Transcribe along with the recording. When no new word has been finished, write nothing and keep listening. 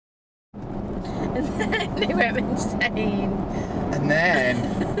And then they went insane. And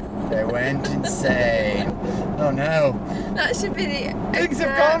then they went insane. Oh no. That should be the excerpt. Things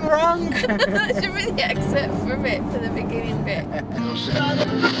have gone wrong. That should be the excerpt from it, for the beginning bit.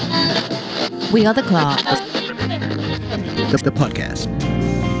 We are the Clarks. The podcast.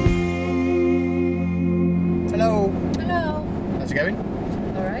 Hello. Hello. How's it going?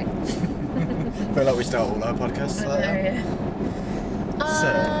 Alright. I feel like we start all our podcasts like that.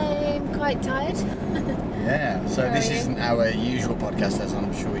 I'm quite tired. Yeah, so How this are you? isn't our usual podcast, as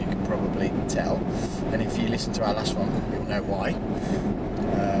I'm sure you can probably tell. And if you listen to our last one, you'll know why.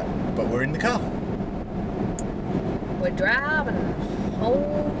 But we're in the car. We're driving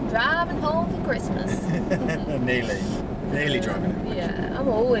home for Christmas. Nearly driving home. Yeah, I'm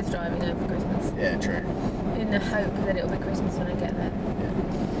always driving home for Christmas. Yeah, true. In the hope that it'll be Christmas when I get there. Yeah.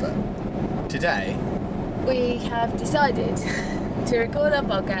 But today, We have decided to record our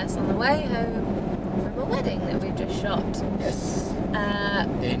podcast on the way home from a wedding that we've just shot. yes,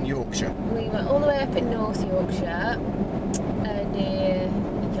 in Yorkshire. We were all the way up in North Yorkshire, near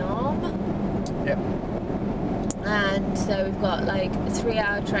Yarm. Yep. And so we've got like a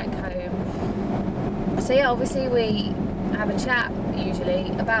 3-hour trek home. So yeah, obviously we have a chat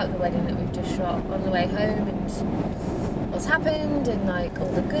usually about the wedding that we've just shot on the way home and what's happened and like all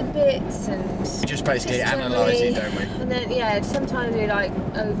the good bits and We just basically just analyse it, generally- don't we? And then yeah, sometimes we like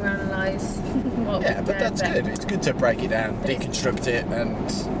overanalyze what Yeah, we've but done, that's good. It's good to break it down, But it's- deconstruct it, and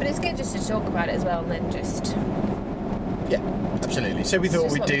But it's good just to talk about it as well and then just yeah, absolutely. So we It's thought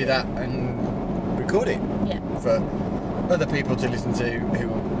just we'd what do we do. that and record it yeah. for other people to listen to who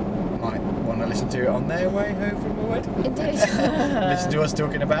might want to listen to it on their way home from a wedding. Indeed. Listen to us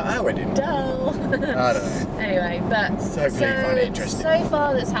talking about our wedding. Dull. I don't know. Anyway, but So hopefully you find it interesting. So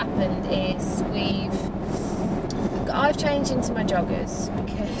far that's happened is I've changed into my joggers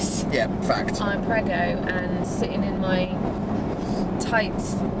because Yeah, fact. I'm preggo and sitting in my tight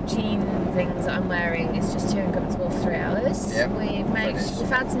jean things that I'm wearing is just too uncomfortable for 3 hours. Yep, We've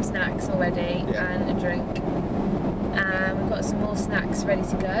had some snacks already Yeah. and a drink. And we've got some more snacks ready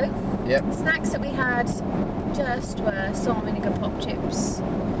to go. Yep. Snacks that we had just were salt and vinegar pop chips.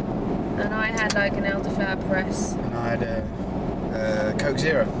 And I had like an elderflower press. And I had a Coke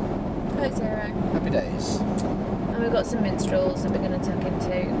Zero. Coke Zero. Happy days. And we've got some minstrels that we're going to tuck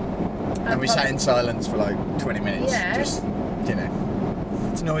into. And we sat in silence for like 20 minutes. Yeah. Just, you know,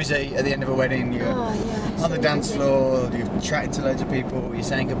 it's noisy at the end of a wedding. You're Oh, yeah. it's on the really dance busy. floor, you're chatting to loads of people, you're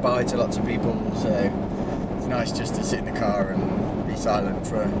saying goodbye to lots of people. So it's nice just to sit in the car and be silent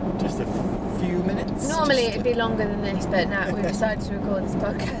for just a few minutes. Normally Just it'd be longer than this, but now we've decided to record this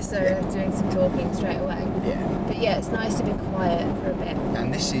podcast, so Yeah. we're doing some talking straight away. Yeah. But yeah, it's nice to be quiet for a bit.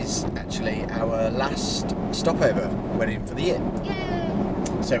 And this is actually our last stopover wedding for the year. Yay!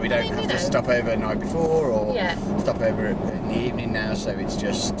 So we don't I mean, have you to know. stop over the night before or Yeah. stop over in the evening now, so it's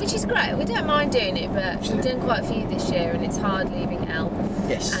just... Which is great. We don't mind doing it, but Absolutely. we've done quite a few this year, and it's hard leaving Elle.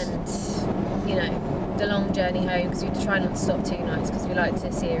 Yes. And you know, the long journey home because we try not to stop 2 nights because we like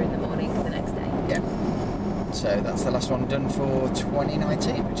to see her in the morning for the next day. Yeah. So that's the last one done for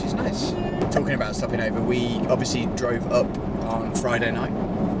 2019, which is nice. Talking about stopping over, we obviously drove up on Friday night.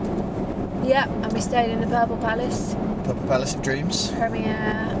 Yeah, and we stayed in the Purple Palace Purple Palace of Dreams. Premiere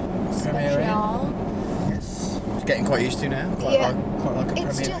Inn. Special. Yes. It's getting quite used to now. Quite Yeah. quite like a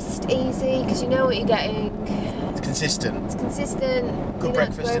It's premiere. just easy because you know what you're getting. It's consistent. It's consistent. Good you don't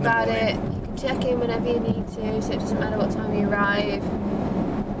have to breakfast worry in the about morning. it. You can check in whenever you need to, so it doesn't matter what time you arrive.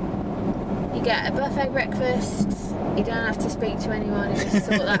 You get a buffet breakfast. You don't have to speak to anyone. You just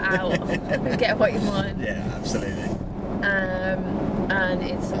sort that out. and get what you want. Yeah, absolutely. And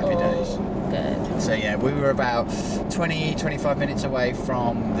it's Happy all days. good. So yeah, we were about 20-25 minutes away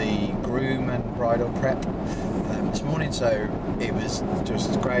from the groom and bridal prep this morning, so it was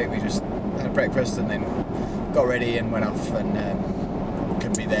just great. We just had a breakfast and then got ready and went off and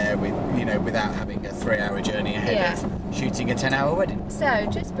could be there without having a 3-hour journey ahead Yeah. of shooting a 10-hour wedding. So,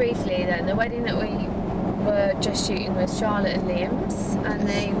 just briefly then, the wedding that we were just shooting was Charlotte and Liam's, and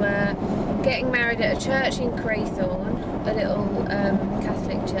they were getting married at a church in Craythorne, a little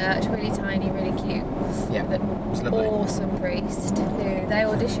Catholic church, really tiny, really cute, Yeah, with an it's lovely. awesome priest who they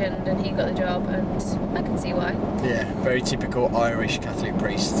auditioned and he got the job, and I can see why. Yeah, very typical Irish Catholic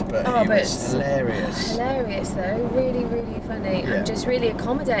priest, but Oh, he but was it's hilarious. Hilarious though, really, really funny, Yeah. and just really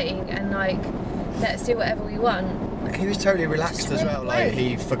accommodating, and like, let's do whatever we want. Like, he was totally relaxed Just as really well. Like great.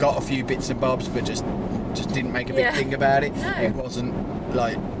 he forgot a few bits and bobs, but just just didn't make a big Yeah. thing about it. No. It wasn't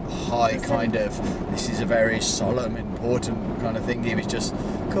like high kind of, this is a very solemn, important kind of thing. It was just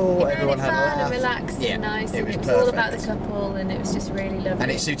cool, everyone had a fun laugh. and relaxed Yeah, and nice. it and was it was all about the perfect. couple, and it was just really lovely.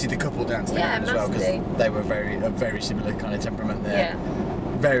 And it suited the couple down to the Yeah, ground as well, because massively. they were a very similar kind of temperament there. Yeah.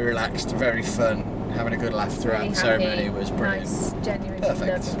 Very relaxed, very fun, having a good laugh throughout Really the ceremony happy, was brilliant. Nice, genuinely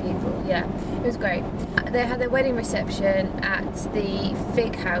Perfect. lovely people. Yeah, it was great. They had their wedding reception at the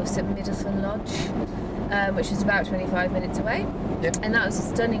Fig House at Middleton Lodge, which is about 25 minutes away. Yep. And that was a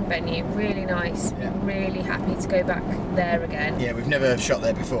stunning venue, really nice. Yeah. Really happy to go back there again. Yeah, we've never shot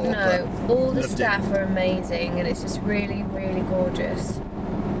there before. No, but all the loved staff it. are amazing, and it's just really, really gorgeous.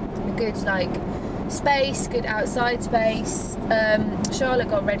 A good space, good outside space. Charlotte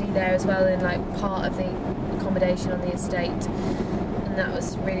got ready there as well in part of the accommodation on the estate, and that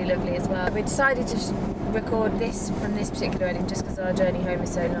was really lovely as well. We decided to record this from this particular wedding just because our journey home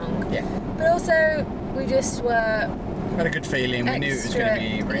is so long. Yeah, But also we just were had a good feeling. We knew it was going to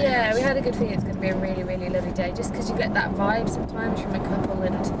be really yeah, nice. we had a good feeling it's going to be a really, really lovely day, just because you get that vibe sometimes from a couple,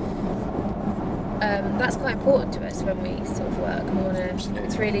 and that's quite important to us when we sort of work. We want to.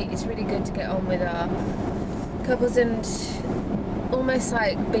 Absolutely. It's really good to get on with our couples and almost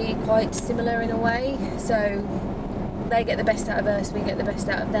be quite similar in a way. So they get the best out of us, we get the best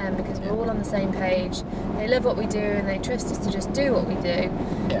out of them, because we're all on the same page. They love what we do, and they trust us to just do what we do.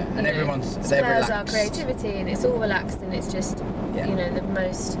 Yeah, and You know, everyone's it they're spurs relaxed. our creativity, and it's all relaxed, and it's just Yeah.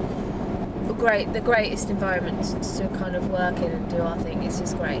 the greatest environment to kind of work in and do our thing. It's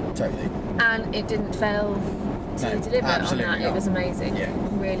just great, Totally. and it didn't fail to No, deliver on absolutely that. It not. was amazing. Yeah.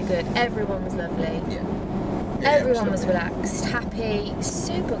 Really good. Everyone was lovely. Yeah. Yeah, Everyone it was lovely. relaxed, happy,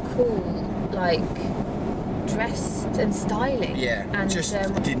 super cool, dressed and styling. Yeah, and just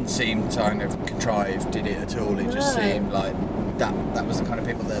it didn't seem kind of contrived, did it at all? It just No. seemed like that was the kind of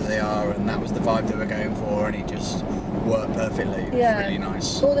people that they are, and that was the vibe they were going for, and it just worked perfectly. It was Yeah. really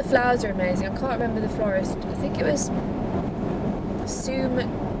nice. all the flowers are amazing. I can't remember the florist. I think it was Sue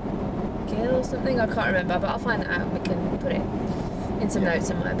McGill or something. I can't remember, but I'll find that out and we can put it in some Yeah. notes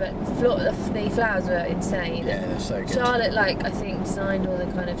somewhere. But the flowers were insane. Yeah, they're so good. Charlotte, I think, designed all the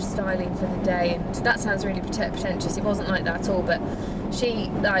kind of styling for the day, and that sounds really pretentious. It wasn't like that at all, but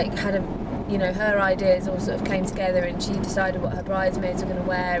she had her ideas all sort of came together, and she decided what her bridesmaids were going to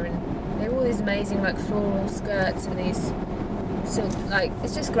wear, and they were all these amazing floral skirts and these silk,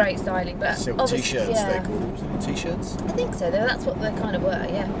 it's just great styling. But Silk obviously, t-shirts, yeah, they called them, wasn't it? T-shirts? I think so. That's what they kind of were,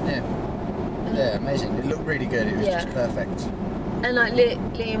 yeah. Yeah. Yeah, amazing. It looked really good. It was Yeah. just perfect. And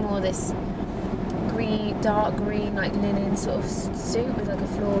Liam wore this dark green linen sort of suit with a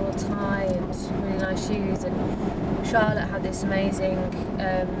floral tie and really nice shoes, and Charlotte had this amazing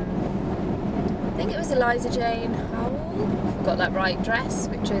I think it was Eliza Jane Howell, I forgot that right, dress,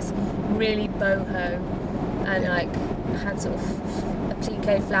 which was really boho and Yeah. had sort of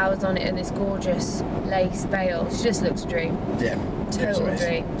applique flowers on it and this gorgeous lace veil. She just looked a dream. Yeah. It was Total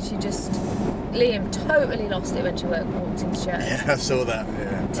amazing. dream. Liam totally lost it when she walked into church. Yeah, I saw that.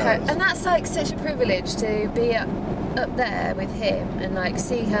 Yeah. And that's such a privilege to be up there with him and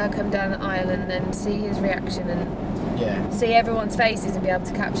see her come down the aisle and then see his reaction and Yeah. see everyone's faces and be able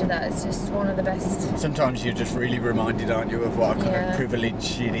to capture that. It's just one of the best. Sometimes you're just really reminded, aren't you, of what kind Yeah. of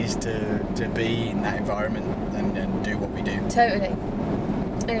privilege it is to be in that environment and do what we do. Totally.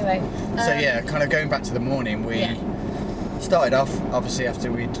 Anyway. So yeah, kind of going back to the morning, we Yeah. started off obviously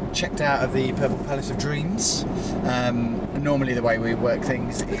after we'd checked out of the Purple Palace of Dreams. Normally the way we work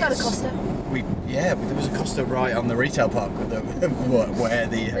things We got a Costa. There was a Costa right on the retail park where the They're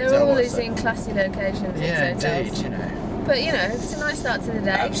hotel was. always So- in classy locations. Yeah, these hotels. indeed, But it's a nice start to the day.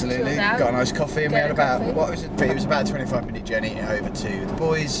 Absolutely. Chilled out. Got a nice coffee, and we Get had a about coffee. it was about a 25-minute journey over to the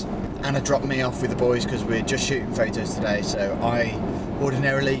boys. Anna dropped me off with the boys because we're just shooting photos today, so I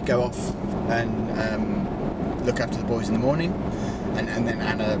ordinarily go off and look after the boys in the morning, and then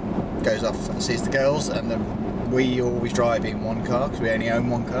Anna goes off and sees the girls, and then we always drive in one car because we only own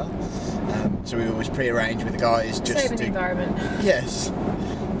one car, so we always pre-arrange with the guys just Saving the to environment. yes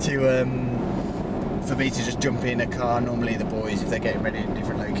to for me to just jump in a car. Normally the boys, if they're getting ready in a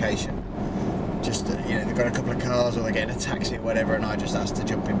different location, just they've got a couple of cars or they're getting a taxi or whatever, and I just ask to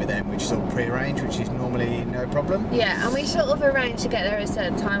jump in with them, which is all pre-arranged, which is normally no problem. Yeah, and we sort of arrange to get there at a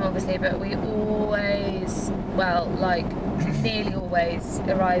certain time, obviously, but we always, nearly always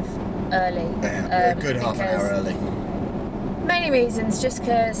arrive early. A good half an hour early. Many reasons, just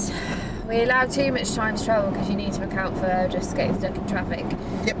because we allow too much time to travel because you need to account for just getting stuck in traffic.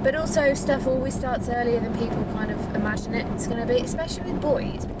 Yep. But also stuff always starts earlier than people kind of imagine it's going to be, especially with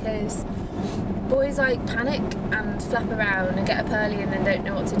boys, because boys like panic and flap around and get up early and then don't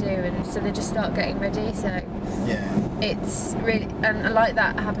know what to do, and so they just start getting ready. So Yeah. it's really, and like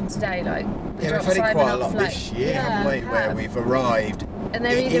that happened today. Like we Yeah, dropped we've had it Simon quite a off, lot this year, haven't we? Where we've arrived, and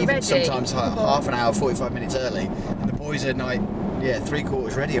they're either even ready, sometimes half an hour, 45 minutes early, and the boys are like,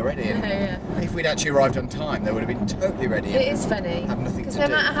 3/4 ready already. And yeah. if we'd actually arrived on time, they would have been totally ready. It is funny Have nothing because to no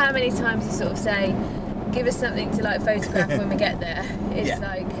do. matter how many times you sort of say, "Give us something to like photograph when we get there," it's Yeah.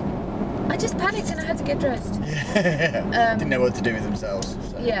 like, I just panicked and I had to get dressed. Yeah. Didn't know what to do with themselves.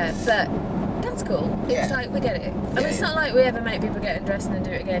 So. Yeah, but that's cool. It's Yeah. like we get it. I mean, Yeah, it's yeah. not like we ever make people get undressed and then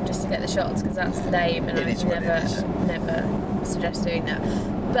do it again just to get the shots, because that's the aim, and It I is what it is. never suggest doing that.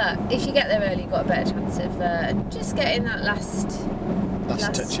 But if you get there early, you've got a better chance of just getting that last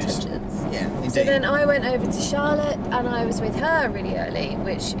touches. Yeah, indeed. So then I went over to Charlotte and I was with her really early,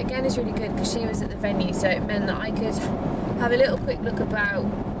 which again is really good because she was at the venue, so it meant that I could have a little quick look about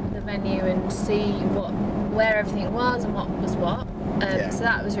the venue and see where everything was and what was what. So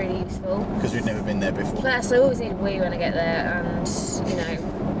that was really useful. Because we'd never been there before. Plus, I always need a wee when I get there, and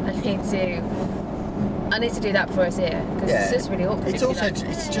I need to do that before I see her, because it's just really awkward. It's if also you're like,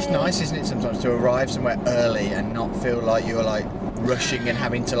 it's just "Hey." nice, isn't it, sometimes to arrive somewhere early and not feel like you're like rushing and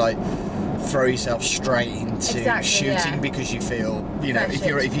having to like throw yourself straight into Exactly, shooting yeah. because you feel, you know, if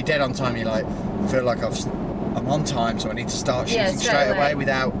Pressured. you're dead on time, you're like, I feel like I'm on time, so I need to start shooting Yeah, straight straight away away.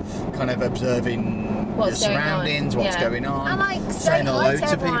 without kind of observing What's your going on, surroundings, what's yeah. going on, And like say saying hi hello to to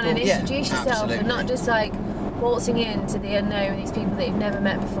everyone people. and introduce yourself, absolutely. and not just like waltzing into the unknown, these people that you've never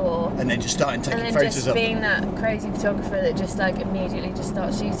met before. And then just starting taking And then photos just of being them. that crazy photographer that just like immediately just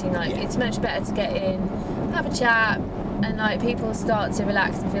starts shooting. Like Yeah. it's much better to get in, have a chat, and like people start to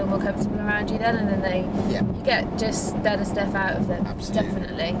relax and feel more comfortable around you then, and then you get just better stuff out of them. Absolutely.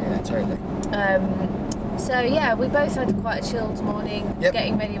 Definitely. Yeah, totally. So yeah, we both had quite a chilled morning. Yep.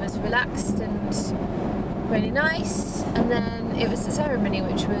 Getting ready was relaxed and really nice, and then it was the ceremony,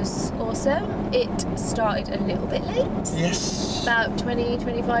 which was awesome. It started a little bit late, Yes. about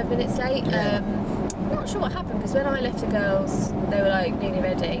 20-25 minutes late. Yeah. I'm not sure what happened, because when I left the girls, they were like nearly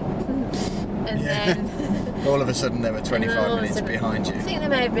ready, and Yeah. then All of a sudden there were and then 25 all of a minutes sudden- behind you. I think there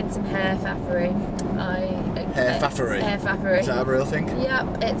may have been some hair faffery. Hair faffery? Hair faffery. Is that a real thing? Yep,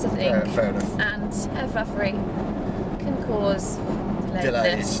 it's a thing. Fair enough. And hair faffery can cause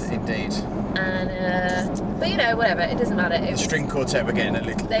Delays, delayedness. indeed. And but whatever, it doesn't matter. It The was, string quartet were getting a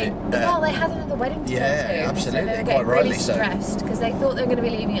little they bit. they had another wedding to yeah, go to, absolutely, so they were quite getting rightly really so. stressed because they thought they were going to be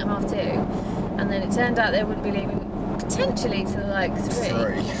leaving at 2:30, and then it turned out they wouldn't be leaving potentially till like 3.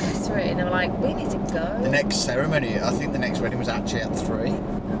 3, and they were like, we need to go. The next ceremony, I think the next wedding was actually at 3.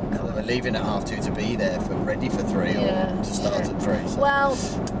 So they were leaving at 2:30 to be there ready for 3 Yeah, or to start true. at 3. So. Well,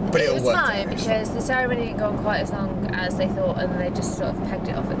 But it it all was worked out fine really because the ceremony didn't go on quite as long as they thought, and they just sort of pegged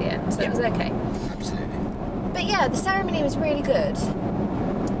it off at the end, so Yeah. it was okay. Absolutely. But yeah, the ceremony was really good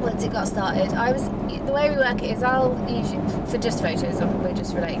once it got started. The way we work it is I'll usually, for just photos, we're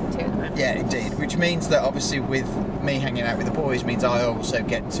just relating to at the moment. Yeah, indeed. Which means that obviously with me hanging out with the boys means I also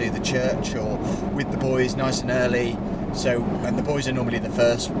get to the church or with the boys nice and early. So, and the boys are normally the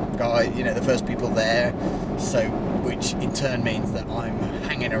first the first people there. So, which in turn means that I'm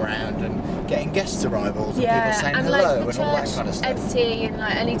hanging around and getting guest arrivals and people saying and hello like the and all that church kind of stuff. empty, and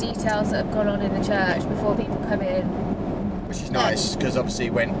like any details that have gone on in the church before people come in. Which is nice because obviously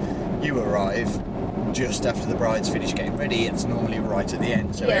when you arrive just after the bride's finished getting ready, it's normally right at the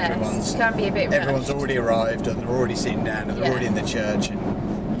end. So Yes, it can be a bit everyone's rushed. already arrived and they're already sitting down and they're Yeah. already in the church, and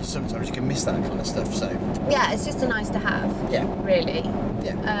sometimes you can miss that kind of stuff. So Yeah, it's just a nice to have. Yeah. Really.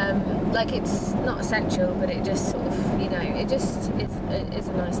 yeah, Like it's not essential, but it just sort of, it just is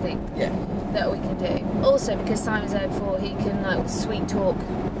a nice thing yeah, that we can do. Also, because Simon's there before, he can like sweet talk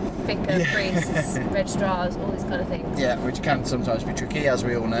vicar, Yeah. priests, registrars, all these kind of things. yeah, which can sometimes be tricky, as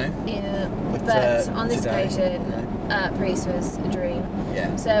we all know. Yeah. But, But on this today, occasion, priest was a dream.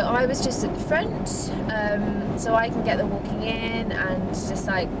 Yeah, So I was just at the front, so I can get the walking in and just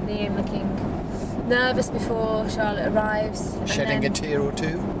like Liam looking nervous before Charlotte arrives. And shedding then, a tear or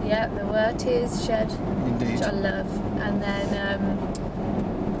two, Yeah, there were tears shed, indeed. which I love. And then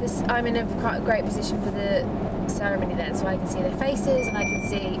I'm in a quite great position for the ceremony then, so I can see their faces and I can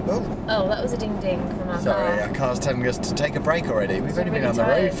see. Oh, that was a ding ding from our Sorry, car. our car's telling us to take a break already. We've only been really on the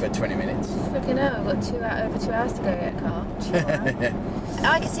tired. road for 20 minutes. Freaking hell, I've got over 2 hours to go get a car.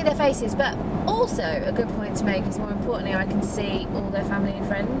 I can see their faces, but also a good point to make is, more importantly, I can see all their family and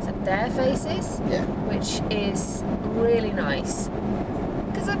friends, their faces, Yeah. which is really nice.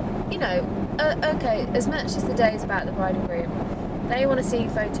 Because, okay, as much as the day is about the bride and groom, They want to see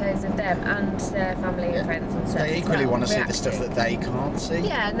photos of them and their family and friends and stuff. They as equally well, want to see the stuff reacting. that they can't see.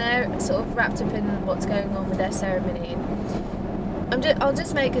 Yeah, and they're sort of wrapped up in what's going on with their ceremony. I'll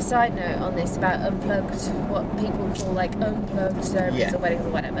just make a side note on this about unplugged, what people call like unplugged ceremonies or weddings or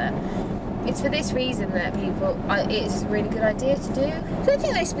whatever. It's for this reason that it's a really good idea to do. I don't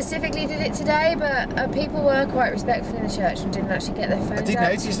think they specifically did it today, but people were quite respectful in the church and didn't actually get their phones out. I did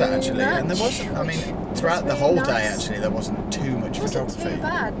notice that too actually, and there much, wasn't. I mean, which throughout was the whole really day, nice. actually, there wasn't too much It wasn't photography. too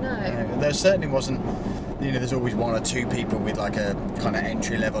bad, no. There certainly wasn't. You know, there's always one or two people with like a kind of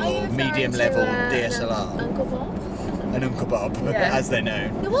entry level Are you or referring medium to, level an DSLR, Uncle Bob? an Uncle Bob, Yeah. as they're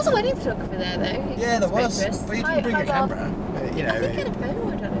known. There was a wedding photographer there, though. Yeah, there was. Picturesque. But he Hi- didn't bring hi, a Bob. camera. But, you I think he know, had a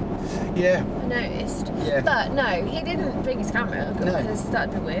Polaroid on him. yeah. I noticed. Yeah. But no, he didn't bring his camera No. because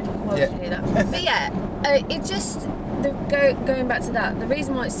that'd be weird. Why Yeah. would you do that? But yeah, it just going back to that. The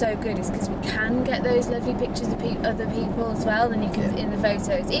reason why it's so good is because we can get those lovely pictures of other people as well, and you can in the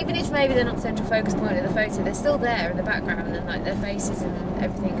photos, even if maybe they're not the central focus point of the photo, they're still there in the background and like their faces and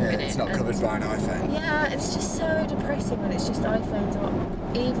everything are Yeah, in it. it's not And covered by an iPhone. yeah, it's just so depressing when it's just iPhones or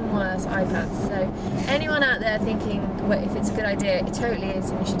even worse, iPads. So anyone out there thinking if it's a good idea, it totally is,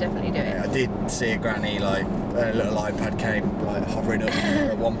 and you should definitely do it. Yeah, I did see a granny, like, a little iPad came, like, hovering up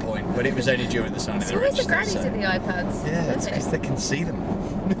at one point, but it was only during the sign of It's the always the register. grannies So. in the iPads. Yeah, it's isn't because it? they can see them.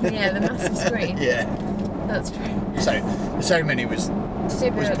 Yeah, the massive screen. Yeah. That's true. So the ceremony was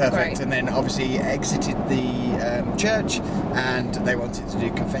Super perfect, great. and then obviously exited the church, and they wanted to do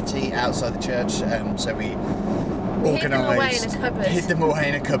confetti outside the church, so we hid them away organised. in a cupboard. Hid them away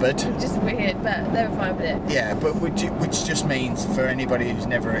in a cupboard. Just weird, but they were fine with it. Yeah, but which just means for anybody who's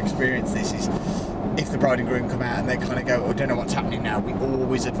never experienced this is, if the bride and groom come out and they kind of go, oh, don't know what's happening now, we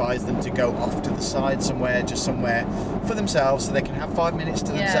always advise them to go off to the side somewhere, just somewhere for themselves, so they can have 5 minutes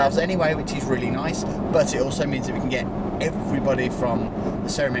to Yeah. themselves anyway, which is really nice. But it also means that we can get everybody from the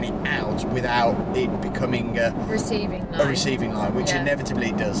ceremony out without it becoming a receiving line, which Yeah.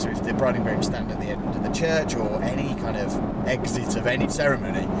 inevitably does. So if the bride and groom stand at the end of the church or any kind of exit of any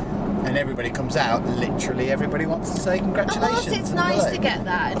ceremony, and everybody comes out, literally everybody wants to say Of congratulations. course, it's and nice hello. to get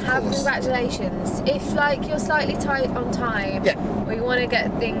that and Of have course. congratulations. If like you're slightly tight on time, Yeah. or you want to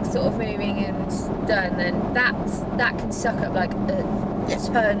get things sort of moving and done, then that can suck up like a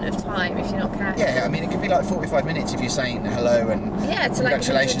ton of time if you're not careful. Yeah, I mean, it could be like 45 minutes if you're saying hello and Yeah, to like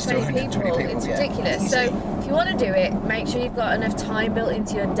congratulations to 120 people. It's yeah. ridiculous. Easy. So if you want to do it, make sure you've got enough time built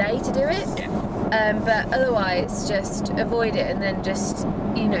into your day to do it. Yeah. But otherwise, just avoid it, and then just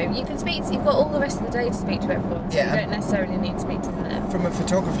you can speak. You've got all the rest of the day to speak to everyone. So Yeah. you don't necessarily need to speak to them there. From a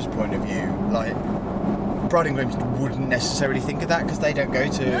photographer's point of view, like, bride and grooms wouldn't necessarily think of that because they don't go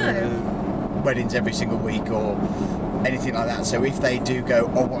to No. weddings every single week or anything like that. So if they do go,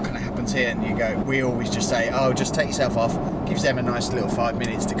 oh, what kind of happens here? And you go, we always just say, oh, just take yourself off. Gives them a nice little 5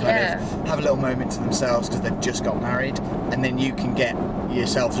 minutes to kind of have a little moment to themselves because they've just got married. And then you can get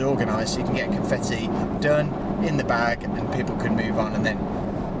yourselves organised so you can get confetti done in the bag and people can move on and then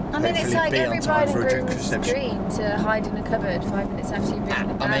I mean, it's hopefully like be every on time bride and for a drink groom's reception. dream to hide in a cupboard 5 minutes after you've been I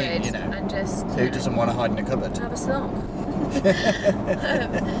mean, married and just who doesn't want to hide in a cupboard? have a snog.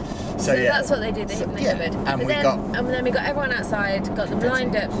 So, yeah. That's what they did. They hid in the Yeah, cupboard. and But we then, got- and then we got everyone outside, got them Confetti.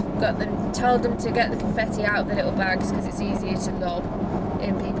 lined up, told them to get the confetti out of the little bags because it's easier to lob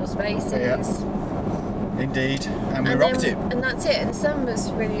in people's faces. Yeah. Indeed, and we And rocked then, it. and that's it. And the sun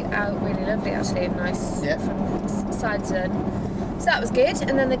was really lovely actually, and nice Yeah. from the side sun. So that was good.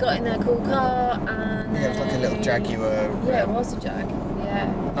 And then they got in their cool car, and Yeah, it was like a little Jaguar. Yeah, it was a Jag.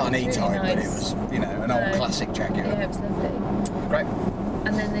 Yeah. Not an It was E-Type, really but it nice. was, an old No. classic Jaguar. Yeah, it was lovely. Great.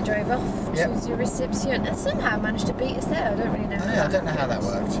 And then they drove off Yep. to the reception, and somehow managed to beat us there. I don't really know. I don't know how that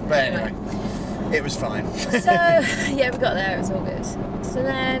worked, but anyway, it was fine. So yeah, we got there. It was all good. So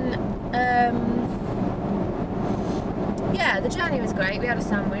then, yeah, the journey was great. We had a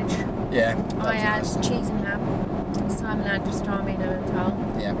sandwich. Yeah. that I was had nice. cheese and ham. Simon had pastrami and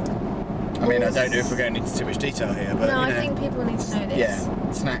Emmental. Yeah. I mean, I don't know if we're going into too much detail here, but No, you I know, think people need to know this.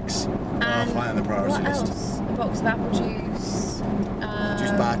 yeah, snacks are And high on the priority what list. else? A box of apple juice.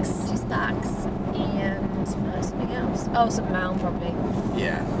 Juice bags. Juice bags. And something else. Oh, some Mal probably.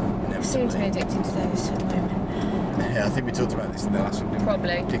 Yeah. Soon to be Inevitably. addicted to those at the moment. Yeah, I think we talked about this in the last one, didn't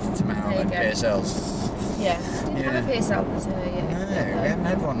Probably. we? Addicted to Mal There you and go. PSLs. Yeah. Didn't have a PSL yet. No, we haven't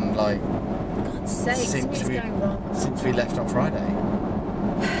had one like For God's sake, something's going wrong. since we left on Friday.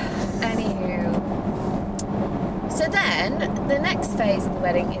 Anywho. So then, the next phase of the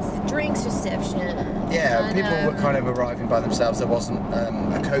wedding is the drinks reception. Yeah, And, people were kind of arriving by themselves. There wasn't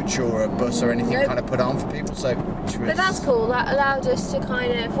a coach or a bus or anything Nope. kind of put on for people, so which was, But that's cool. That allowed us to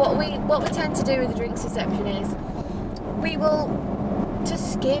kind of what we tend to do with the drinks reception is we will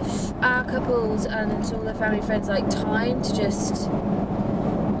just give our couples and all their family friends like time to just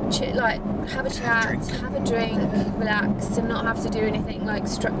have a chat, have a drink, relax, and not have to do anything like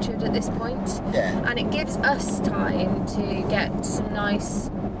structured at this point. Yeah. And it gives us time to get some nice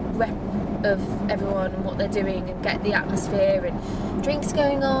rep of everyone and what they're doing, and get the atmosphere and drinks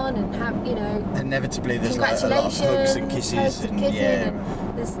going on, and have, you know, inevitably there's like a lot of hugs and kisses and kissing, yeah.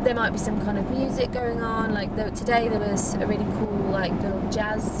 and there might be some kind of music going on. Like today there was a really cool like little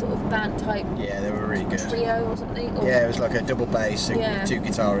jazz sort of band type. Yeah, they were really good. Trio or something. Or, Yeah, it was like a double bass, Yeah. 2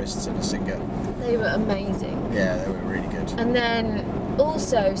 guitarists and a singer. They were amazing. Yeah, they were really good. And then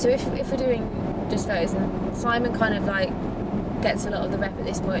also, so if we're doing just photos, and Simon kind of like gets a lot of the rep at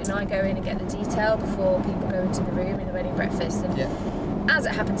this point, and I go in and get the detail before people go into the room in the wedding breakfast. And Yeah. as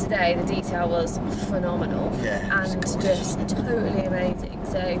it happened today, the detail was phenomenal. Yeah, it was And gorgeous. just totally amazing.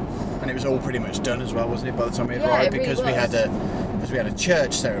 So And it was all pretty much done as well, wasn't it, by the time we Yeah, arrived? it really Because we was. had a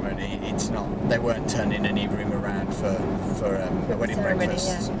church ceremony. They weren't turning any room around for a wedding ceremony,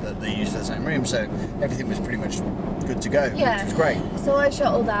 breakfast that they used for the same room. So everything was pretty much good to go, Yeah. which was great. so I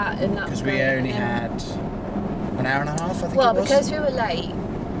shot all that, and that Because was we great. only And then- had an hour and a half, I think Well, it was. because we were late,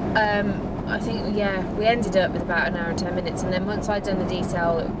 I think, we ended up with about an hour and 10 minutes, and then once I'd done the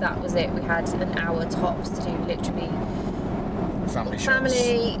detail, that was it. We had an hour tops to do literally family shots.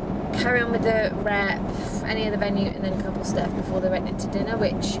 family, carry on with the rep, any other venue, and then a couple stuff before they went into dinner,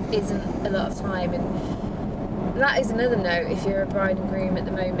 which isn't a lot of time. And that is another note, if you're a bride and groom at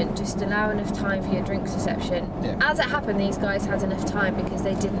the moment, just allow enough time for your drinks reception. Yeah. As it happened, these guys had enough time because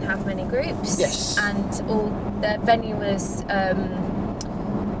they didn't have many groups. Yes. And all the venue was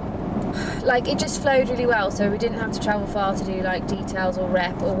like, it just flowed really well, so we didn't have to travel far to do like details or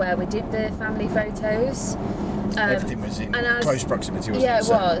rep or where we did the family photos. Everything was in and as- close proximity, wasn't Yeah, it? it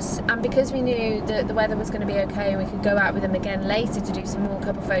So- was. And because we knew that the weather was going to be okay and we could go out with them again later to do some more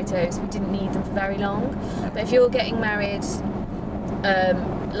couple photos, we didn't need them for very long. But if you're getting married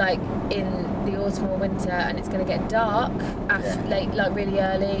like in the autumn or winter and it's going to get dark late, like really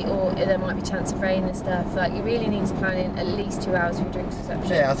early, or there might be chance of rain and stuff, like you really need to plan in at least 2 hours for your drinks reception.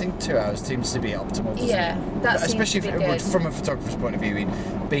 Yeah, I think 2 hours seems to be optimal, doesn't Yeah, it? that seems Especially to be good. from a photographer's point of view,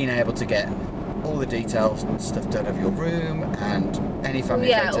 being able to get all the details and stuff done of your room and any family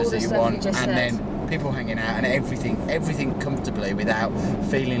Yeah, all photos the that you stuff you want, just and said. then people hanging out and everything comfortably without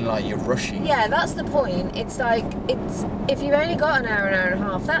feeling like you're rushing. Yeah, that's the point. It's like, if you've only got an hour and a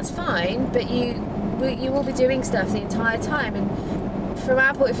half, that's fine, but you will be doing stuff the entire time, and from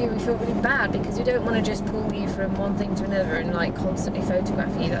our point of view we feel really bad because we don't want to just pull you from one thing to another and like constantly photograph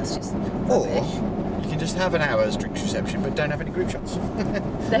you. That's just Or rubbish. you can just have an hour's drinks reception but don't have any group shots.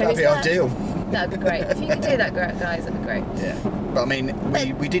 That'd is be that. ideal. That'd be great. If you could do that, guys, that'd be great. Yeah. But I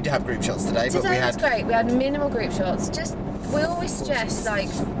mean, we did have group shots today, but we Today had was great. We had minimal group shots. We always suggest like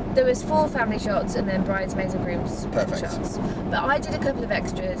there was 4 family shots and then bridesmaids and grooms Perfect. shots. But I did a couple of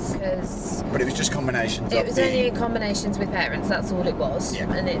extras because but it was just combinations it of was the only combinations with parents. That's all it was,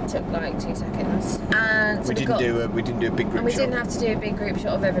 Yeah. and it took like 2 seconds. And so we didn't do a big group and we shot. didn't have to do a big group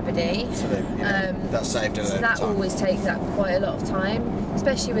shot of everybody. So that, that saved a So lot that of time. always takes up quite a lot of time,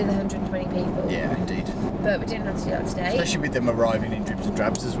 especially with 120 people. Yeah, indeed. But we didn't have to do that today. Especially with them arriving in dribs and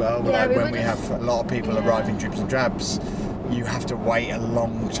drabs as well. Yeah, Like we when would we have- have a lot of people Yeah. arrive in dribs and drabs, you have to wait a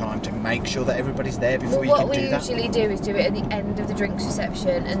long time to make sure that everybody's there before Well, you what can we do that. usually do is do it at the end of the drinks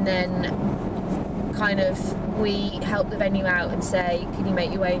reception, and then kind of we help the venue out and say, can you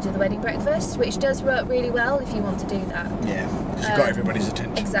make your way to the wedding breakfast, which does work really well if you want to do that. Yeah, because you've got everybody's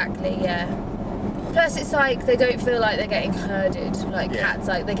attention. Exactly, yeah. Plus it's like they don't feel like they're getting herded like Yeah. cats.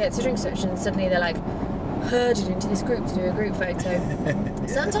 Like they get to drink reception and suddenly they're like herded into this group to do a group photo.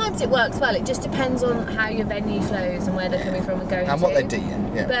 Sometimes it works well. It just depends on how your venue flows and where they're coming from and going And to. what they do,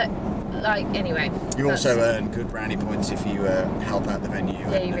 yeah. But like anyway, You that's- also earn good brownie points if you help out the venue.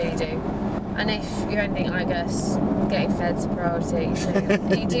 yeah, you really do. And if you're anything like us, getting fed's a priority. So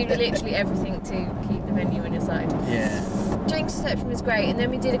you do literally everything to keep the venue on your side. Yeah. Drinks reception was great, and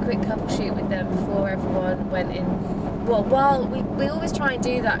then we did a quick couple shoot with them before everyone went in. Well, while we always try and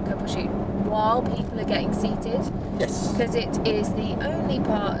do that couple shoot while people are getting seated, Yes. because it is the only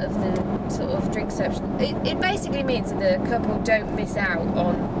part of the sort of drink reception. It basically means that the couple don't miss out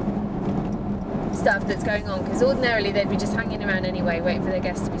on stuff that's going on, because ordinarily they'd be just hanging around anyway waiting for their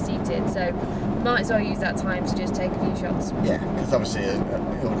guests to be seated, so might as well use that time to just take a few shots. Yeah, because obviously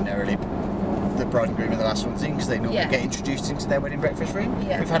ordinarily the bride and groom are the last ones in because they normally Yeah. get introduced into their wedding breakfast room.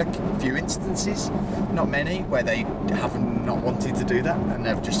 Yeah. We've had a few instances, not many, where they have not wanted to do that and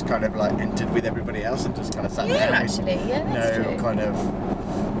they've just kind of like entered with everybody else and just kind of sat Yeah, down actually, yeah, that's with no true. kind of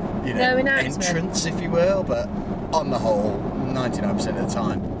No announcement. entrance, if you will. But on the whole, 99% of the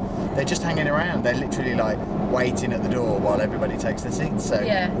time, they're just hanging around. They're literally like waiting at the door while everybody takes their seats. So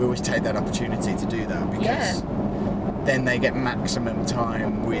we always take that opportunity to do that because then they get maximum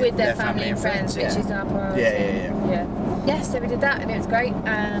time with their family and friends, which is our priority. Yeah, so we did that and it was great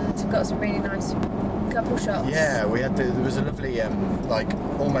and got some really nice couple shots. Yeah, we had there was a lovely like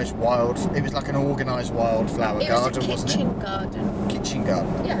almost wild. It was like an organised wildflower garden, wasn't it? Kitchen garden. Kitchen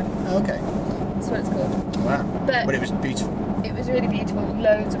garden. Yeah. Oh, okay. That's what it's called. Wow. But it was beautiful. It was really beautiful.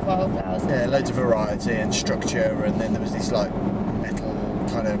 Loads of wildflowers. Yeah, loads of variety and structure, and then there was this like metal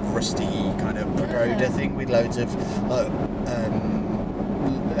kind of rusty kind of pagoda thing with loads of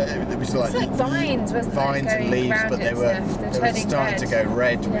there was like, it's like vines, wasn't vines it? and leaves, but they were starting to go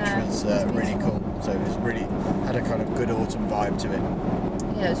red, which was really cool. So it was really had a kind of good autumn vibe to it.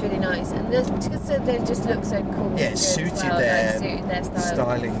 Yeah, it was really nice, and because they just look so cool. Yeah, it suited their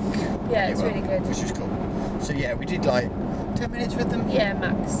styling. Yeah, it's really good. Which was cool. So yeah, we did like 10 minutes with them. Yeah,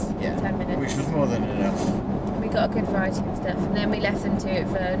 max. Yeah, 10 minutes. Which was more than enough. We got a good variety and stuff, and then we left them to it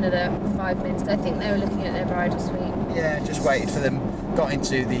for another 5 minutes. I think they were looking at their bridal suite. Yeah, just waited for them. Got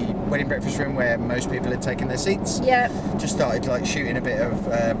into the wedding breakfast room where most people had taken their seats. Yeah. Just started like shooting a bit of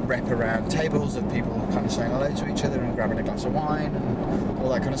rep around tables of people kind of saying hello to each other and grabbing a glass of wine and all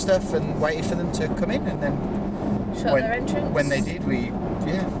that kind of stuff, and waited for them to come in, and then shot their entrance. When they did, we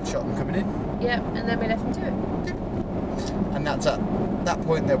shot them coming in. Yeah, and then we left them to it. And that's at that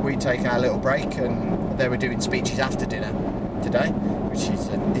point that we take our little break, and they were doing speeches after dinner today, which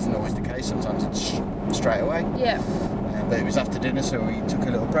isn't always the case. Sometimes it's straight away. Yeah. But it was after dinner, so we took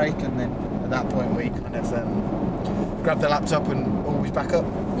a little break, and then at that point we kind of grabbed the laptop and always back up.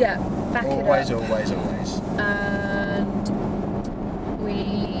 Yeah, back always, it up. Always. And we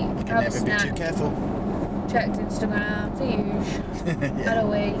you can never be too careful. Checked Instagram, the usual. Yeah. Had a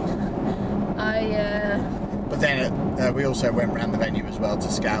wee. But then we also went around the venue as well to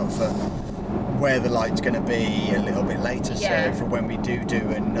scout for where the light's going to be a little bit later. Yeah. So for when we do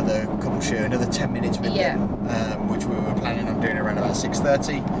another couple shoot, another 10 minutes with them, which we were planning on doing around about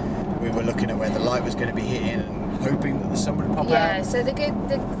 6:30, we were looking at where the light was going to be hitting and hoping that the sun would pop out. Yeah, so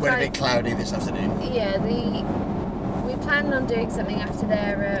we're a bit cloudy this afternoon. Yeah, we planned on doing something after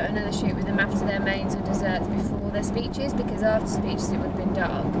their another shoot with them after their mains or desserts before their speeches, because after speeches it would have been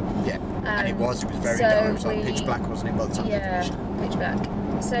dark. Yeah, and it was very dark. It was like pitch black, wasn't it, by the time we finished? Yeah, pitch black.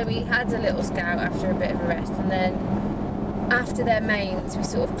 So we had a little scout after a bit of a rest, and then after their mains we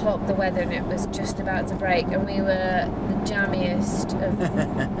sort of clocked the weather and it was just about to break, and we were the jammiest of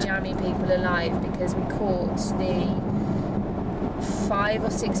jammy people alive, because we caught the 5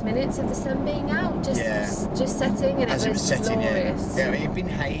 or 6 minutes of the sun being out, just setting, and as it was setting, glorious. Yeah, it had been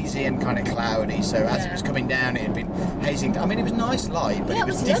hazy and kind of cloudy, so as it was coming down it had been hazing. I mean, it was nice light, but it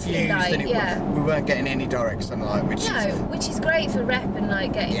was diffused light, and we weren't getting any direct sunlight, which is great for rep and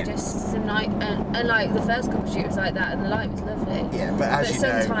like getting just some light, and like the first couple of shoots was like that, and the light was lovely. Yeah, but as you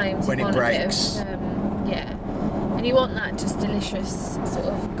know, sometimes when it breaks, and you want that just delicious sort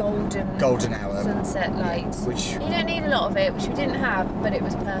of golden hour sunset light, which you don't need a lot of it, which we didn't have, but it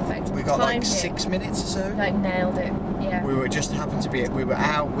was perfect. We got like 6 minutes or so. Like nailed it. Yeah. We were just happened to be. We were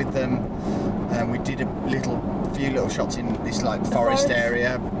out with them, and we did a few little shots in this like forest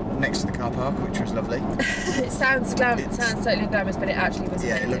area next to the car park, which was lovely. It sounds totally glamorous, but it actually was.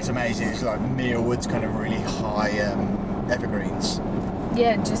 Yeah, amazing. It looked amazing. It's like Mere Woods, kind of really high evergreens.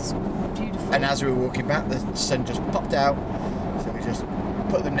 Yeah, just beautiful. And as we were walking back, the sun just popped out, so we just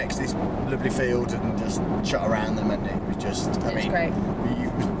put them next to this lovely field and just shot around them, and it was just. It was great.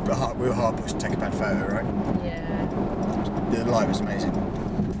 We were hard pushed to take a bad photo, right? Yeah. The light was amazing.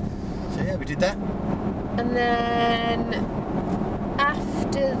 So yeah, we did that. And then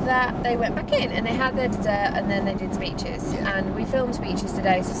after that, they went back in and they had their dessert, and then they did speeches. Yeah. And we filmed speeches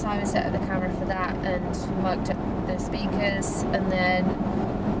today, so Simon set up the camera for that and mic'd up the speakers, and then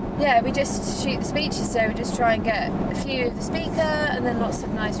we just shoot the speeches. So we just try and get a few of the speaker, and then lots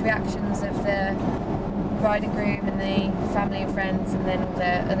of nice reactions of the bride and groom and the family and friends, and then all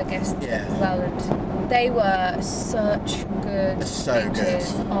their other guests as well. And they were such good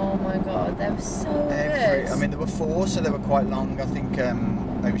speeches. Oh my god, they were so good. I mean, there were 4, so they were quite long. I think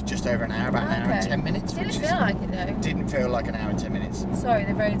it was just over an hour, about an hour and 10 minutes. Didn't feel like it though. Didn't feel like an hour and 10 minutes. Sorry,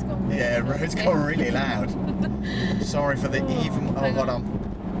 the road's gone. Road's gone really loud. Sorry for the even. Oh, hold on.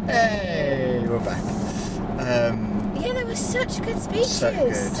 Hey, we're back. They were such good speeches. So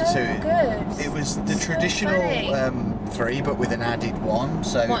good. So good. It was the traditional 3, but with an added 1.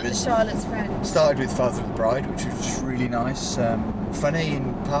 So it was Charlotte's friend. Started with Father of the Bride, which was just really nice, funny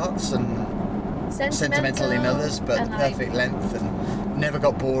in parts and sentimental in others, but perfect length and never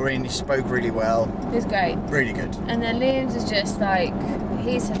got boring. He spoke really well. It was great. Really good. And then Liam's is just like,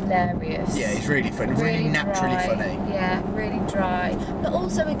 he's hilarious. Yeah, he's really funny. Really naturally dry. funny. Yeah, really dry. But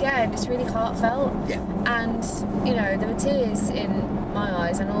also, again, it's really heartfelt. Yeah. And, you know, there were tears in my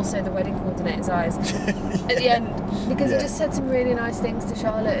eyes and also the wedding coordinator's eyes at the end, because he just said some really nice things to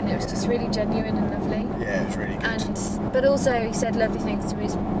Charlotte, and it was just really genuine and lovely. Yeah, it was really good. But also he said lovely things to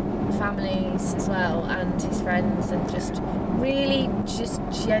his families as well, and his friends, and just really just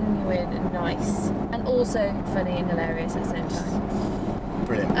genuine and nice, and also funny and hilarious at the same time.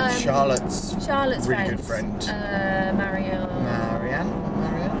 Brilliant. Charlotte's really friend, good friend. Marianne.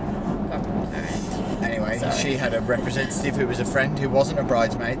 Anyway, Sorry. she had a representative who was a friend who wasn't a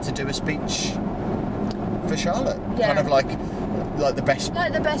bridesmaid to do a speech for Charlotte. Yeah. Kind of like the best.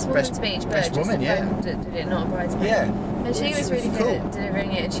 Like the best woman speech, but best just woman, a yeah. friend that did it, not a bridesmaid. Yeah. And she Which was really was good cool. at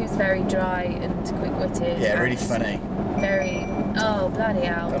delivering it, and she was very dry and quick-witted. Yeah, and really funny. Very. Oh, bloody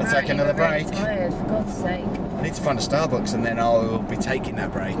hell. Gotta take Apparently another we're really break. tired, for God's sake. I need to find a Starbucks and then I'll be taking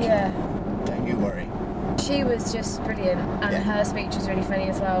that break. Yeah. Don't you worry. She was just brilliant, and Yeah. her speech was really funny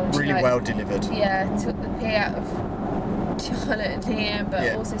as well. And she, Really like, well delivered. Yeah, took the pee out of Charlotte and Liam, but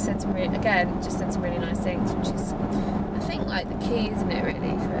Yeah. also said some really nice things, which is, I think, like the key, isn't it,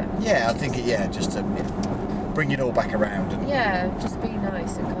 really? For Yeah, I think just to bring it all back around. And just be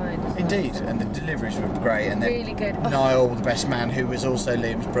nice and kind. As Indeed, well. and the deliveries were great. And then Really good. Oh. Niall, the best man, who was also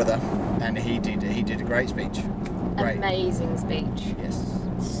Liam's brother, and he did a great speech. Great. Amazing speech. Yes.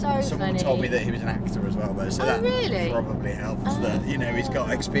 So Someone funny. told me that he was an actor as well, though, so Oh, that really? probably helps. That he's got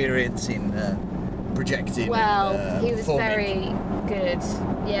experience in projecting. Well, and, he was performing. very good.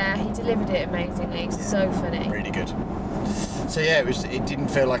 Yeah, he delivered it amazingly. So funny. Really good. So yeah, it didn't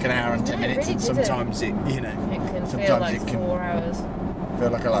feel like an hour and 10 No, it minutes, really and didn't. sometimes It can sometimes feel like it can 4 hours. feel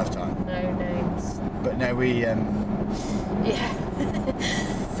like a lifetime. No names. But no, we Yeah.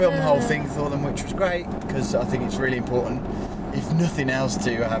 filmed the whole thing for them, which was great, because I think it's really important, if nothing else,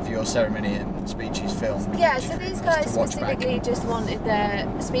 to have your ceremony and speeches filmed. Yeah, which so is really these nice guys to watch back. specifically just wanted their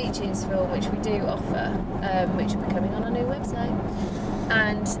speeches filmed, which we do offer, which will be coming on our new website.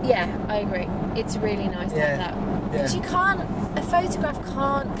 And yeah, I agree. It's really nice to Yeah, have that. Because yeah. you can't, a photograph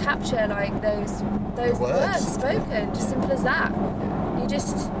can't capture like those words spoken, just simple as that. You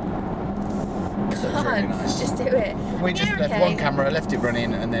just So it was can't really nice. just do it. We just Yeah, left okay. one camera, left it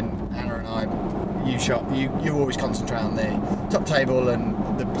running, and then Anna and I, you always concentrate on the top table and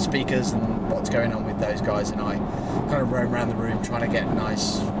the speakers and what's going on with those guys, and I kind of roam around the room trying to get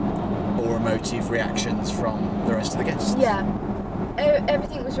nice or emotive reactions from the rest of the guests. Yeah.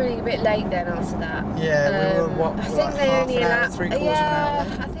 Everything was running a bit late then after that. Yeah, we were I think like they half only an hour, allowed. 3/4 of an Yeah, hour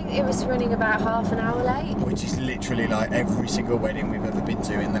late? I think it was running about half an hour late. Which is literally like every single wedding we've ever been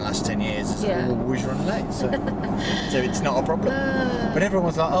to in the last 10 years has Yeah. always run late, so it's not a problem. But everyone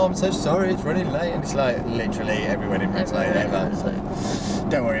was like, oh, I'm so sorry, it's running late, and it's like literally every wedding runs late ever, so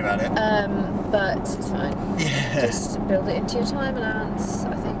don't worry about it. But it's fine. Yeah. Just build it into your time allowance,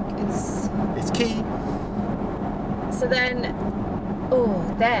 I think, is. It's key. So then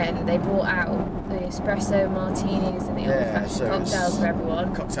they brought out the espresso martinis and the old-fashioned so it's cocktails for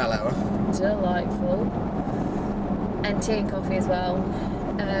everyone. Cocktail hour. Delightful. And tea and coffee as well.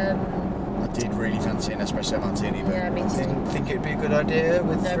 I did really fancy an espresso martini, but Yeah, me too. didn't think it'd be a good idea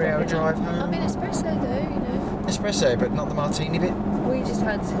with No, 3-hour probably not. drive home. I mean, espresso though, you know. Espresso, but not the martini bit. We just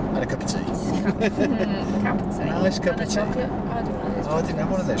had And a cup of tea. cappuccino. Nice cup and of a tea. chocolate. I had one of those. Oh, I didn't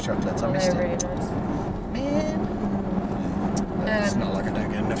have one of those chocolates. I Oh, missed they were it. really nice. Man. It's not like I don't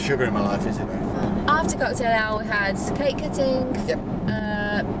get enough sugar in my life, is it? Though? After cocktail hour, we had cake cutting. Yep.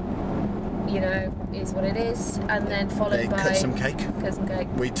 You know, is what it is, and then followed They by cut some cake. cut some cake.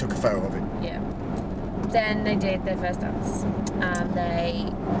 We took a photo of it. Yeah. Then they did their first dance, and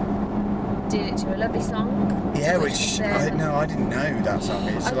they did it to a lovely song. Yeah, which I then- didn't know that song.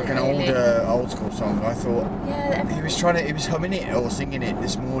 It's Oh, like an really? old school song. I thought Yeah, he was humming it or singing it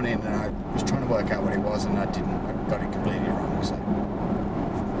this morning, and I was trying to work out what it was, and I got it completely wrong. So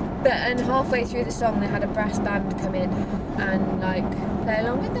and halfway through the song, they had a brass band come in and like play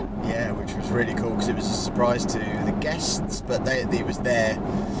along with them. yeah, which was really cool because it was a surprise to the guests, but it was their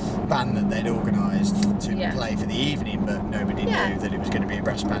band that they'd organised to Yeah. play for the evening, but nobody Yeah. knew that it was going to be a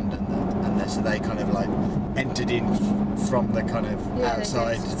brass band, so they kind of like entered in from the kind of Yeah, they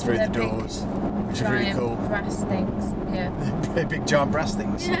outside did. through the They're big, doors, which was really Giant cool. brass things. Yeah. Big giant brass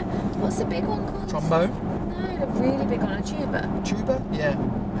things. Yeah. What's the big one called? Trombone, No, the really big one, a tuba. tuba, yeah,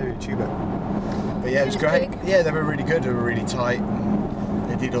 maybe a tuba. But yeah, it was It was great. big. Yeah, they were really good. They were really tight. And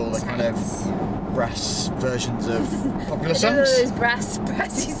they did all the kind of brass versions of popular They were songs. those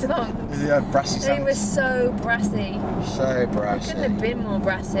brassy songs. Yeah, brassy They were songs. so brassy. So They brassy. couldn't have been more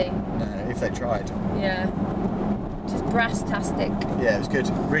brassy. No, if they tried. Yeah. Just brass-tastic. Yeah, it was good,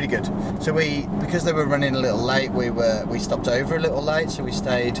 really good. So because they were running a little late, we stopped over a little late, so we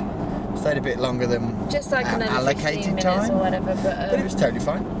stayed a bit longer than Just like another 15 allocated minutes time. or whatever. But But it was totally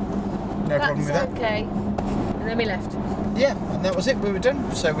fine. No problem with that. okay. And then we left. Yeah, and that was it. We were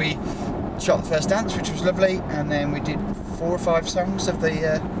done. So we shot the first dance, which was lovely, and then we did 4 or 5 songs of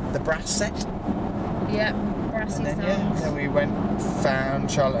the brass set. Yep. Brassy And then songs. then we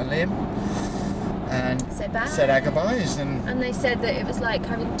found Charlotte and Liam, and Said bye. said our goodbyes, and they said that it was like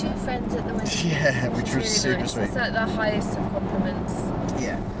having 2 friends at the wedding. yeah, which It's was really super nice. sweet. It's like the highest of compliments.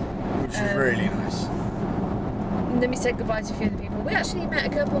 Yeah, which was really nice. And then we said goodbye to a few of the people. We actually met a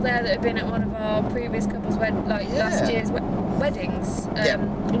couple there that had been at one of our previous couples' last year's weddings. Yeah.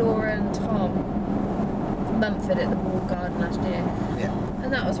 Laura and Tom Mumford at the Walled Garden last year. Yeah.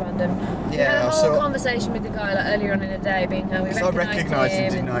 And that was random. We Yeah, had a I whole saw- conversation with the guy like earlier on in the day, being how we So I recognised him,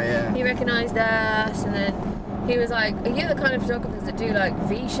 him. didn't I? Yeah. He recognised us, and then he was like, "Are you the kind of photographers that do like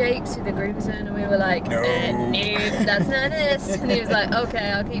V shapes with the groomsman?" And we were like, No. no, that's not us." And he was like,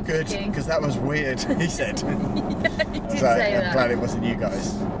 "Okay, I'll keep Good, looking." because that was weird. He said. He I was did like, say I'm that. glad it wasn't you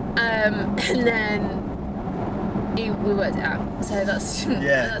guys. And then we worked it out. So that's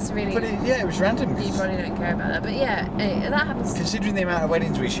Yeah. that's really. But it was random. You probably don't care about that, but yeah, that happens. Considering the amount of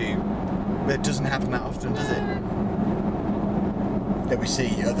weddings we shoot, it doesn't happen that often, does it? That we see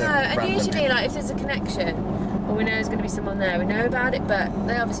other No, and random usually, people. like, if there's a connection, or we know there's going to be someone there, we know about it, but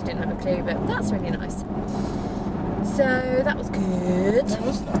they obviously didn't have a clue, but that's really nice. So, that was good. That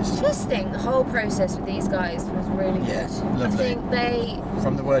was nice. Just think, the whole process with these guys was really Yeah, good. lovely. I think they,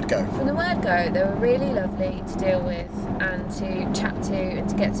 From the word go. from the word go, they were really lovely to deal with, and to chat to, and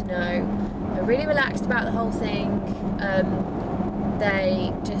to get to know. They're really relaxed about the whole thing.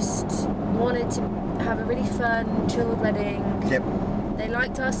 They just wanted to have a really fun, chilled wedding. Yep. They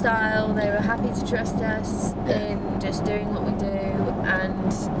liked our style. They were happy to trust us Yeah. in just doing what we do.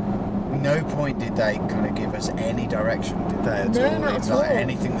 And No point did they kind of give us any direction, did they? At No, all? not In, at like, all.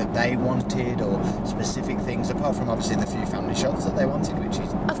 anything that they wanted or specific things, apart from obviously the few family shots that they wanted, which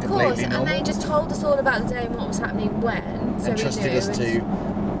is of completely course, normal. and they just told us all about the day and what was happening when. So and we trusted knew, us and to do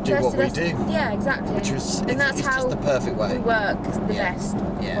what trusted we us- do, Yeah, exactly. which was and that's it's how just the perfect way. we work the Yeah. best we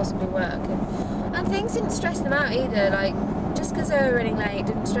could Yeah. possibly work. And things didn't stress them out either. Like, just because they were running late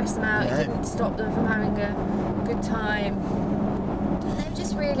didn't stress them out. No. It didn't stop them from having a good time. They were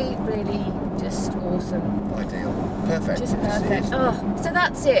just really, really just awesome. Ideal. Perfect. Just It's- perfect. it's Oh, so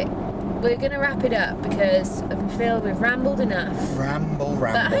that's it. We're going to wrap it up because we feel we've rambled enough. Ramble.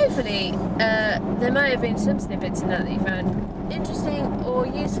 But hopefully, there may have been some snippets in that you found interesting or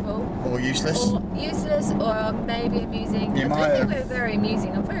useful. Or useless. Or useless, or maybe amusing. You I might don't think have- we're very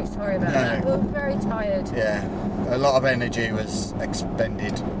amusing. I'm very sorry about No. that. We're very tired. Yeah. A lot of energy was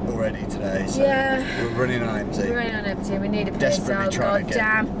expended already today, so Yeah. we're running on empty. We're running on empty. We need a piss. Desperately Oh, trying to get-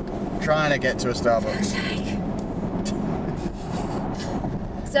 goddamn. Trying to get to a Starbucks.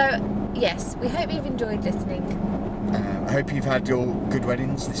 So, yes, we hope you've enjoyed listening. I hope you've had your good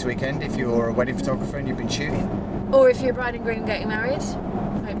weddings this weekend. If you're a wedding photographer and you've been shooting, Or if you're a bride and groom getting married,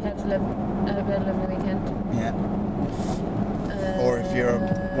 hope you had a lovely weekend. yeah. Or if you're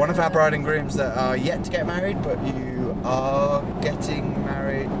one of our bride and grooms that are yet to get married, but you are getting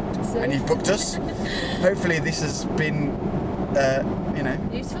married Soon. and you've booked us. Hopefully, this has been,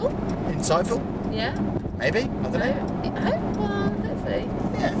 Useful? insightful. Yeah. Maybe, I don't know. Well, hopefully.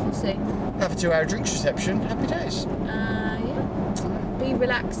 Yeah. We'll see. Have a 2-hour drinks reception. Happy days. Yeah. Be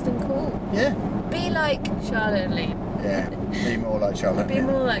relaxed and cool. Yeah. Be like Charlotte and Liam. Yeah. Be more like Charlotte. Be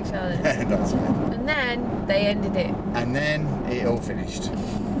more like Charlotte. That's right. And then they ended it. And then it all finished.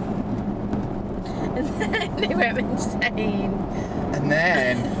 And then they went insane. And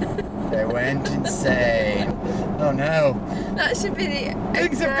then they went insane. Oh no. That should be the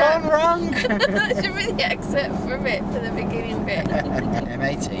Things have excerpt. gone wrong. That should be the excerpt from it, for the beginning bit.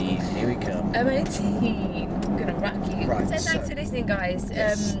 M18, here we come. M18. I'm gonna rock you. Right, So thanks so- for listening, guys.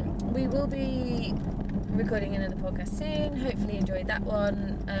 Yes. We will be recording another podcast soon. Hopefully you enjoyed that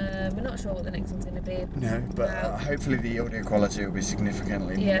one. We're not sure what the next one's going to be. No, but Wow. hopefully the audio quality will be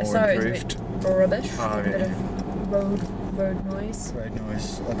significantly Yeah, more sorry, improved. it's a bit rubbish. Oh, A bit yeah. of road noise. Very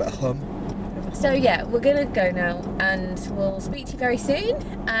nice. A bit of hum. So yeah, we're gonna go now, and we'll speak to you very soon.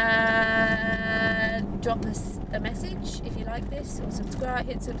 Drop us a message if you like this, or subscribe.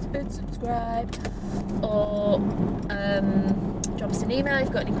 Hit subscribe, or drop us an email if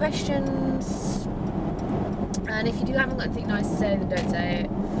you've got any questions. And if you haven't got anything nice to say, then don't say it.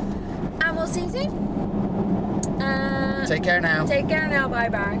 And we'll see you soon. Take care now. Take care now. Bye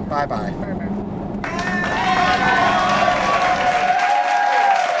bye. Bye bye. Bye bye.